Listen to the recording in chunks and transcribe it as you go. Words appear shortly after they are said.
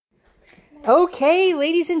Okay,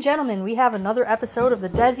 ladies and gentlemen, we have another episode of the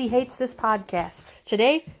Desi Hates This podcast.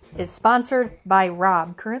 Today is sponsored by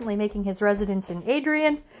Rob, currently making his residence in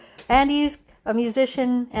Adrian, and he's a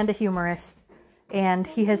musician and a humorist. And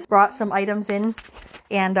he has brought some items in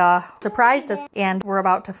and surprised us, and we're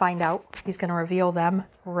about to find out. He's going to reveal them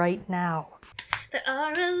right now. There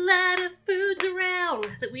are a lot of foods around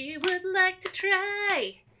that we would like to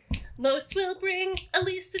try. Most will bring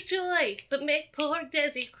Alisa joy, but make poor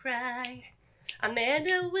Desi cry.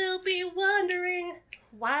 Amanda will be wondering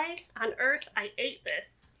why on earth I ate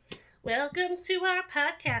this. Welcome to our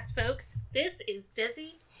podcast, folks. This is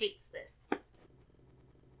Desi Hates This.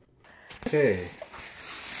 Okay,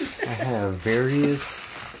 I have various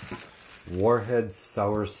Warheads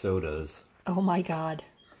sour sodas. Oh my god.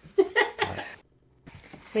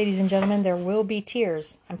 Ladies and gentlemen, there will be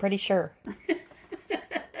tears. I'm pretty sure.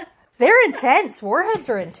 They're intense. Warheads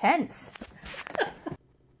are intense.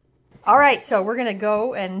 All right, so we're going to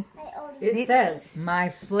go and... It says, my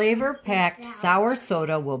flavor-packed sour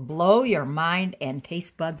soda will blow your mind and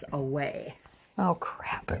taste buds away. Oh,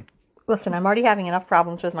 crap. Listen, I'm already having enough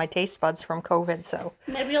problems with my taste buds from COVID, so...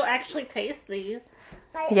 Maybe you'll actually taste these.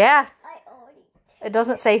 Yeah. It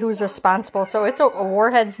doesn't say who's responsible, so it's a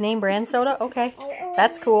Warheads name brand soda? Okay,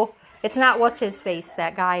 that's cool. It's not what's-his-face,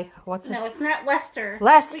 that guy. No, it's not Lester.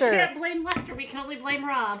 Lester! We can't blame Lester, we can only blame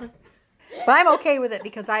Rob. But I'm okay with it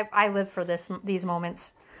because I live for these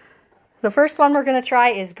moments. The first one we're going to try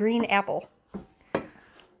is green apple.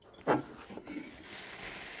 I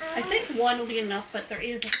think one will be enough, but there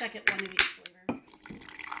is a second one in each flavor.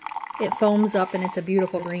 It foams up and it's a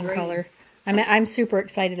beautiful green color. I'm super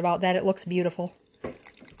excited about that. It looks beautiful.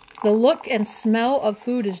 The look and smell of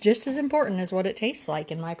food is just as important as what it tastes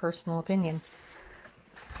like, in my personal opinion.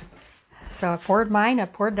 So I poured mine, I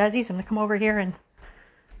poured Desi's. I'm going to come over here and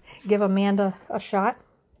give Amanda a shot.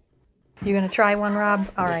 You going to try one, Rob?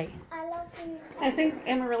 All right. I think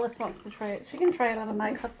Amaryllis wants to try it. She can try it out of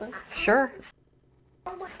my cup, though. Sure.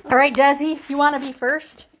 All right, Desi, you want to be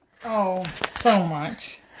first? Oh, so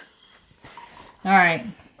much. All right.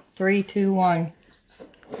 3, 2, 1.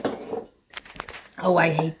 Oh,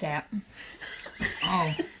 I hate that.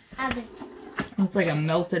 Oh. It's like a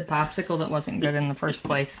melted popsicle that wasn't good in the first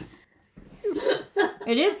place.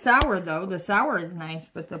 It is sour, though. The sour is nice,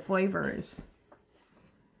 but the flavor is...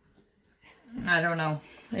 I don't know.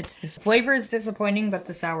 The flavor is disappointing, but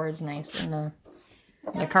the sour is nice, and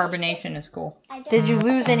the carbonation is cool. Did you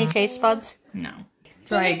lose any taste buds? No.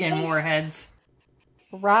 Try again, Warheads.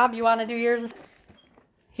 Rob, you want to do yours?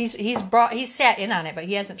 He's sat in on it, but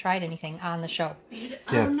he hasn't tried anything on the show. Yeah,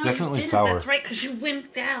 it's definitely sour. That's right, because you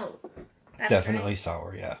wimped out. That's Definitely right.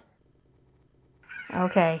 sour, yeah.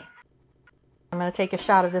 Okay. I'm going to take a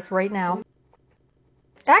shot of this right now.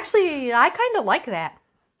 Actually, I kind of like that.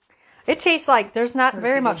 It tastes like there's not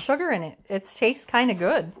very much sugar in it. It tastes kind of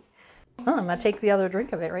good. Oh, I'm going to take the other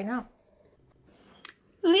drink of it right now.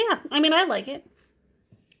 Oh, yeah. I mean, I like it.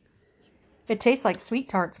 It tastes like sweet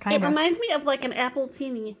tarts, kind It of. reminds me of like an apple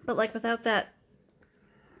teeny, but like without that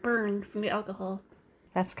burn from the alcohol.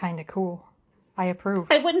 That's kind of cool. I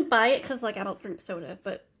approve. I wouldn't buy it because like I don't drink soda,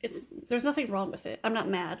 but there's nothing wrong with it. I'm not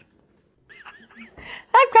mad.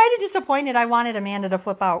 I'm kind of disappointed. I wanted Amanda to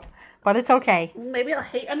flip out, but it's okay. Maybe I'll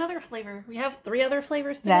hate another flavor. We have 3 other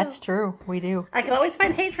flavors to That's go. true. We do. I can always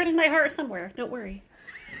find hatred in my heart somewhere. Don't worry.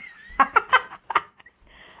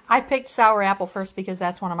 I picked sour apple first because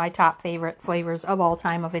that's one of my top favorite flavors of all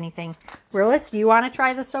time of anything. Willis, do you want to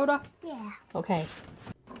try the soda? Yeah. Okay.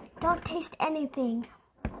 Don't taste anything.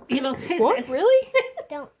 You don't taste What? it. Really?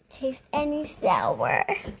 Don't taste any sour.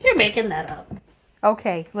 You're making that up.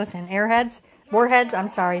 Okay, listen, Warheads, I'm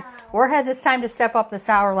sorry. Warheads, it's time to step up the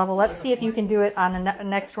sour level. Let's see if you can do it on the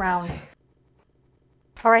next round.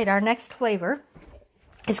 All right, our next flavor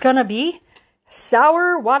is going to be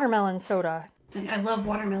sour watermelon soda. I love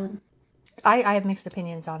watermelon. I have mixed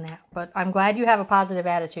opinions on that, but I'm glad you have a positive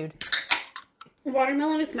attitude.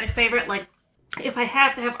 Watermelon is my favorite. Like, if I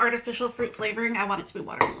have to have artificial fruit flavoring, I want it to be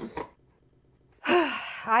watermelon.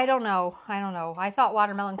 I don't know. I thought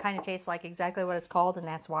watermelon kind of tastes like exactly what it's called, and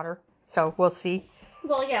that's water. So we'll see.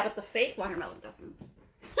 Well, yeah, but the fake watermelon doesn't.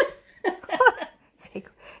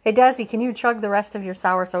 Hey, Desi, can you chug the rest of your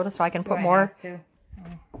sour soda so I can put more?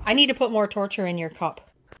 I need to put more torture in your cup.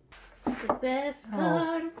 The best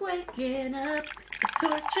part of waking up is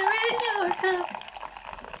torture in your cup.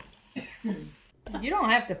 You don't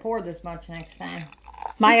have to pour this much next time.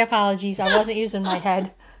 My apologies. I wasn't using my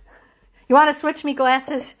head. You want to switch me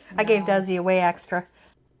glasses? No. I gave Desi away extra.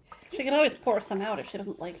 She can always pour some out if she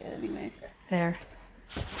doesn't like it anyway. There.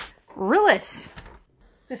 Rillis.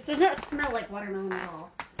 This does not smell like watermelon at all.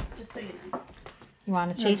 just so you know. You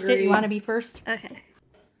want to taste it? You want to be first? Okay.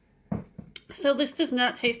 So this does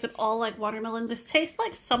not taste at all like watermelon. This tastes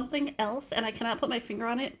like something else, and I cannot put my finger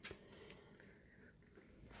on it.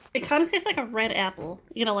 It kind of tastes like a red apple.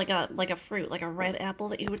 You know, like a fruit, like a red apple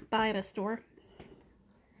that you would buy at a store.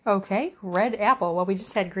 Okay, red apple. Well, we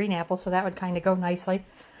just had green apple, so that would kind of go nicely.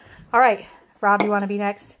 All right, Rob, you want to be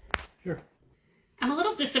next? Sure. I'm a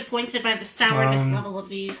little disappointed by the sourness level of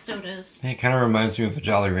these sodas. It kind of reminds me of a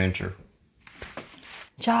Jolly Rancher.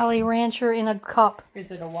 Jolly Rancher in a cup.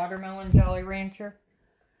 Is it a watermelon Jolly Rancher?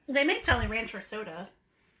 They make Jolly Rancher soda,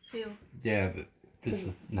 too. Yeah, but this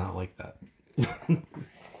is not like that.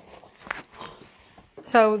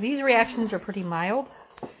 So these reactions are pretty mild.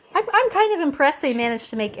 I'm kind of impressed they managed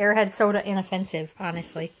to make Airhead soda inoffensive,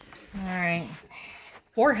 honestly. All right.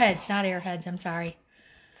 Warheads, not Airheads, I'm sorry.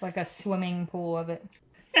 It's like a swimming pool of it.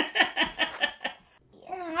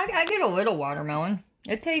 I get a little watermelon.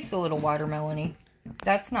 It tastes a little watermelon-y.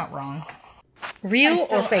 That's not wrong. Real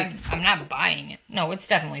or fake? I'm not buying it. No, it's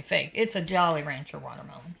definitely fake. It's a Jolly Rancher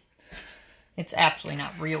watermelon. It's absolutely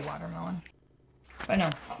not real watermelon. But no,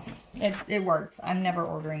 it works. I'm never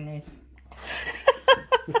ordering these.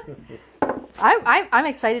 I'm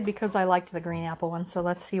excited because I liked the green apple one, so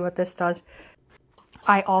let's see what this does.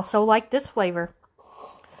 I also like this flavor.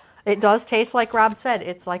 It does taste like Rob said.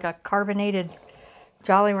 It's like a carbonated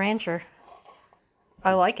Jolly Rancher.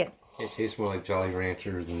 I like it. It tastes more like Jolly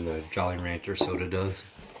Rancher than the Jolly Rancher soda does.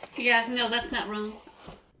 Yeah, no, that's not wrong.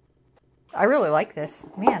 I really like this.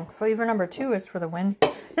 Man, flavor number 2 is for the win.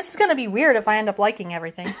 This is going to be weird if I end up liking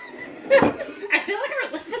everything. I feel like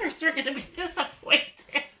our listeners are going to be disappointed.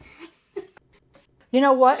 You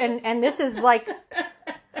know what? And this is like...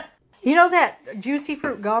 You know that juicy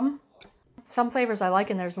fruit gum? Some flavors I like,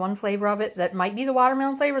 and there's one flavor of it that might be the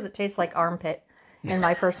watermelon flavor that tastes like armpit, in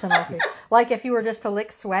my personal opinion. Like if you were just to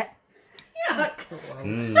lick sweat.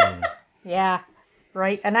 Yeah. Yeah,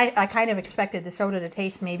 right. And I kind of expected the soda to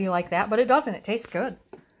taste maybe like that, but it doesn't. It tastes good.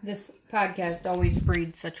 This podcast always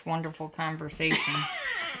breeds such wonderful conversation.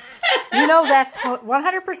 You know, that's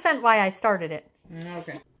 100% why I started it.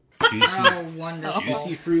 Okay. Juicy, Oh, wonderful.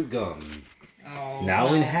 juicy fruit gum. Oh,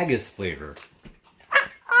 Now in haggis flavor.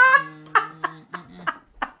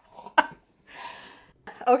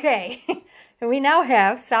 Okay. And we now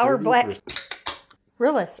have sour black...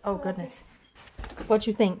 Rillis. Oh, goodness. What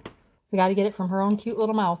you think? We got to get it from her own cute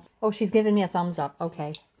little mouth. Oh, she's giving me a thumbs up.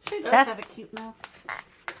 Okay. She does That's- have a cute mouth.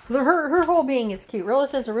 Her whole being is cute.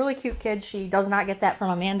 Rillis is a really cute kid. She does not get that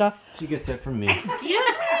from Amanda. She gets it from me. Excuse me?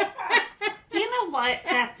 You know what?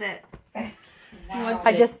 That's it. What's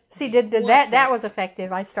I it? just... See, did that... That was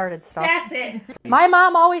effective. I started stuff. That's it. My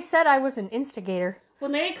mom always said I was an instigator.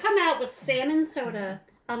 When they come out with salmon soda,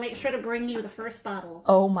 I'll make sure to bring you the first bottle.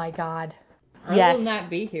 Oh, my God. I Yes. will not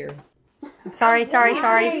be here. Sorry.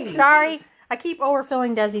 Why? Sorry. I keep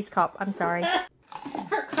overfilling Desi's cup. I'm sorry.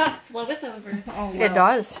 Her cup floweth over. Oh, It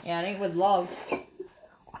does. Yeah, it ain't with love.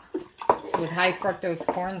 It's with high fructose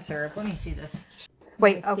corn syrup. Let me see this.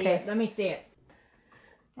 Wait, See okay. it. Let me see it.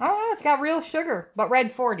 Oh, it's got real sugar, but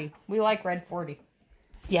red 40. We like red 40.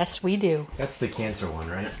 Yes, we do. That's the cancer one,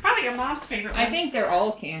 right? Probably your mom's favorite one. I think they're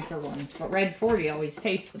all cancer ones, but red 40 always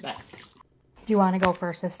tastes the best. Do you want to go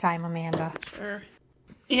first this time, Amanda? Sure.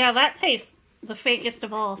 Yeah, that tastes the fakest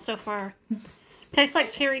of all so far. Tastes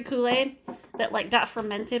like cherry Kool-Aid that like got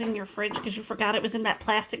fermented in your fridge because you forgot it was in that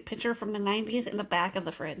plastic pitcher from the 90s in the back of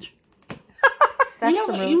the fridge. That's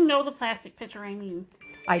You know the plastic pitcher I mean.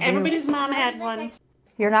 I do. Everybody's mom had one.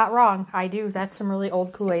 You're not wrong. I do. That's some really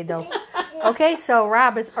old Kool-Aid, though. Okay, so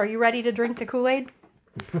Rob, are you ready to drink the Kool-Aid?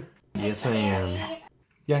 Yes, I am.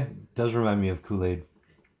 Yeah, it does remind me of Kool-Aid.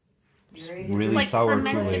 Just really Like sour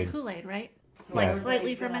fermented Kool-Aid. Kool-Aid, right? Yeah. Like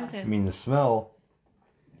slightly I fermented. mean, the smell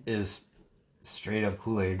is straight up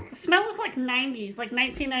Kool-Aid. The smell is like 90s, like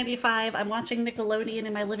 1995. I'm watching Nickelodeon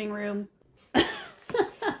in my living room.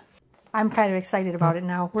 I'm kind of excited about it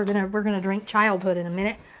now. We're gonna drink childhood in a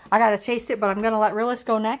minute. I gotta taste it, but I'm gonna let Rillis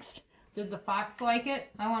go next. Did the fox like it?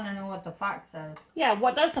 I want to know what the fox says. Yeah,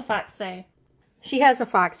 what does the fox say? She has a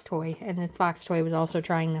fox toy, and the fox toy was also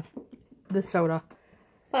trying the soda.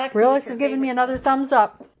 Fox Rillis her is giving me favorite another thumbs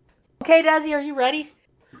up. Okay, Desi, are you ready?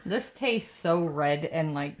 This tastes so red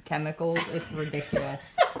and like chemicals. It's ridiculous.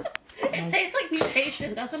 It tastes like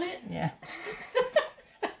mutation, doesn't it? Yeah.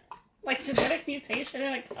 Like genetic mutation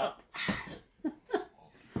in a cup.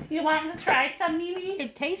 You want to try some, Mimi?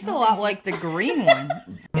 It tastes a lot like the green one.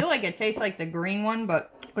 I feel like it tastes like the green one,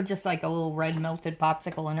 but with just like a little red melted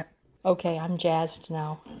popsicle in it. Okay, I'm jazzed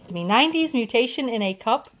now. I mean, 90s mutation in a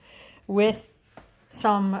cup with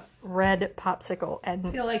some red popsicle I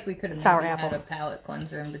and feel like we could have sour maybe apple. had a palate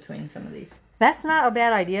cleanser in between some of these. That's not a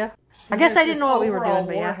bad idea. I guess I didn't know what we were doing,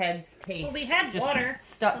 but yeah. Warheads taste. Well, we had just water.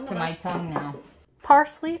 stuck Some to of my us. tongue now.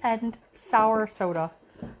 Parsley and sour soda.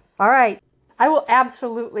 All right. I will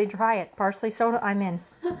absolutely try it. Parsley soda, I'm in.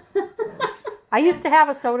 I used to have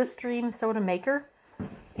a SodaStream soda maker,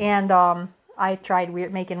 and I tried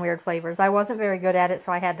making weird flavors. I wasn't very good at it,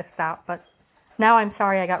 so I had to stop, but now I'm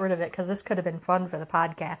sorry I got rid of it because this could have been fun for the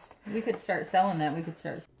podcast. We could start selling that. We could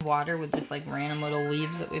start water with just like random little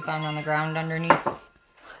leaves that we found on the ground underneath.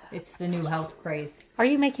 It's the new health craze. Are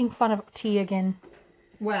you making fun of tea again?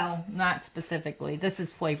 Well, not specifically. This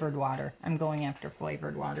is flavored water. I'm going after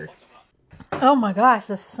flavored water. Oh my gosh,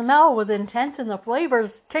 the smell was intense and the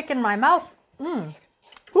flavors kick in my mouth. Mmm.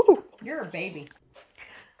 Ooh. You're a baby.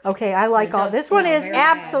 Okay, I like It all. does This one smell is very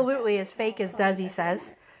bad. absolutely as fake as Desi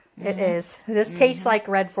says. It is. This tastes like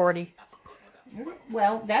Red 40.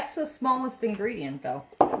 Well, that's the smallest ingredient, though.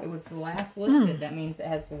 It was the last listed. That means it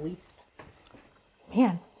has the least.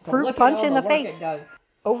 Man, But fruit look at punch all in the the work face. it does.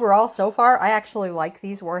 Overall, so far, I actually like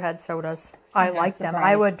these Warhead sodas. I I'm not like them. I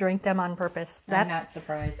surprised. would drink them on purpose. I'm not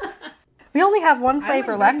surprised. We only have one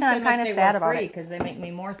flavor left, and I'm kind of sad about it. because they make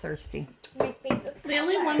me more thirsty. The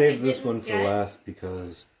only one Save we this didn't one for get- last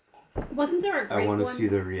because Wasn't there a I grape want to one? see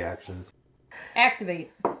the reactions.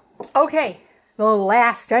 Activate. Okay, the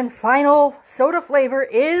last and final soda flavor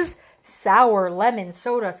is sour lemon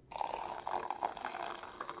soda.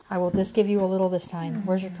 I will just give you a little this time.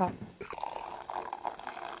 Where's your cup?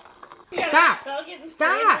 Stop!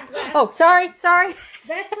 Stop! Oh, sorry.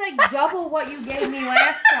 That's like double what you gave me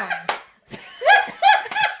last time.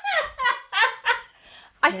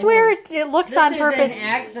 I swear it looks on purpose. This is an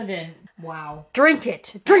accident. Wow. Drink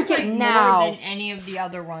it. Drink That's it like now. more than any of the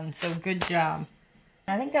other ones, so good job.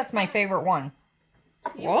 I think that's my favorite one.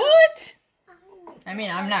 What? I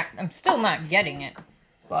mean, I'm still not getting it.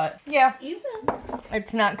 But, yeah, You will.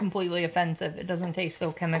 it's not completely offensive. It doesn't taste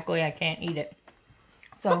so chemically I can't eat it.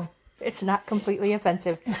 So, It's not completely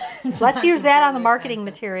offensive. Let's use that on the marketing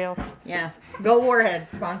materials. yeah. Go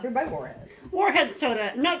Warheads. Sponsored by Warheads. Warhead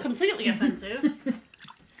soda, not completely offensive.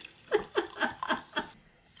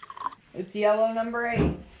 It's yellow number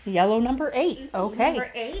 8. Yellow number 8. Okay.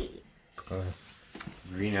 Number 8.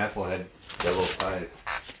 Green apple had yellow pie.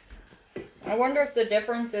 I wonder if the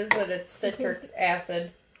difference is that it's citric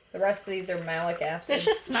acid. The rest of these are malic acid. This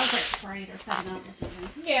just smells like Sprite or 7-Up or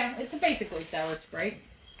something. Yeah, it's basically sour Sprite.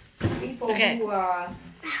 People Okay. who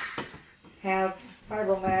have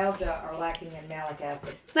fibromyalgia are lacking in malic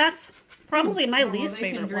acid. That's probably my Well, least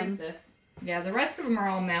they can favorite drink one. this. Yeah, the rest of them are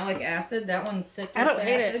all malic acid. That one's citric I don't acid.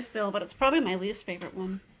 hate it still, but it's probably my least favorite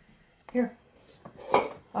one.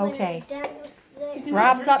 Okay. When you're done with this,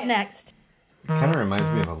 Rob's up next. Kind of reminds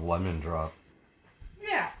me of a lemon drop.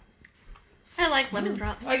 Yeah. I like lemon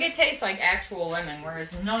drops. Like, it tastes like actual lemon, whereas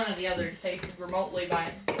none of the others taste remotely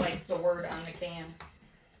like the word on the can.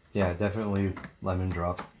 Yeah, definitely lemon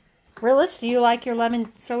drop. Rillis, do you like your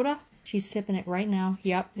lemon soda? She's sipping it right now.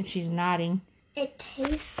 Yep, and she's nodding. it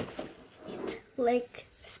tastes like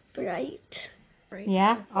Sprite. Right?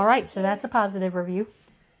 Yeah? Alright, so that's a positive review.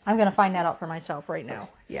 I'm going to find that out for myself right now.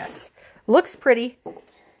 Yes. Looks pretty.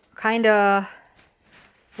 Kinda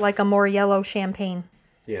like a more yellow champagne.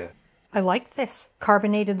 Yeah. I like this.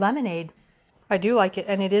 Carbonated lemonade. I do like it,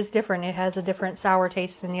 and it is different. It has a different sour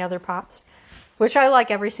taste than the other pops. Which I like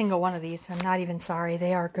every single one of these. I'm not even sorry.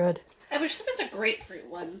 They are good. I wish there was a grapefruit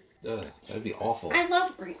one. Ugh, that'd be awful. I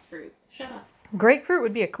love grapefruit. Shut up. Grapefruit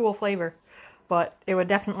would be a cool flavor, but it would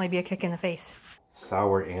definitely be a kick in the face.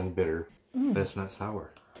 Sour and bitter. But it's not sour.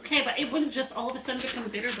 Okay, but it wouldn't just all of a sudden become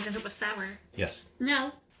bitter because it was sour. Yes.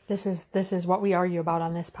 No. This is what we argue about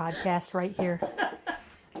on this podcast right here.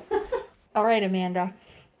 All right, Amanda.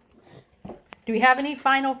 Do we have any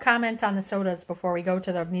final comments on the sodas before we go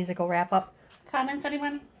to the musical wrap-up? Comments,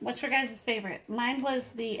 anyone? What's your guys' favorite? Mine was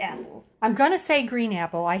the apple. I'm going to say green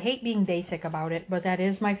apple. I hate being basic about it, but that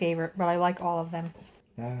is my favorite, but I like all of them.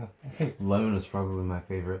 Yeah, I think lemon is probably my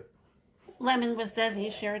favorite. Lemon was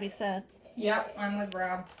Desi, she already said. Yep, I'm with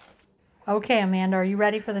Rob. Okay, Amanda, are you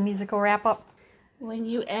ready for the musical wrap-up? When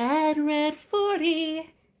you add red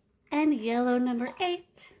 40 and yellow number 8,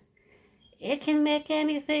 it can make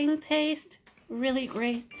anything taste really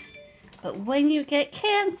great. But when you get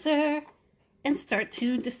cancer and start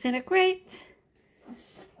to disintegrate,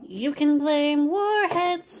 you can blame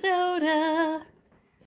Warhead soda.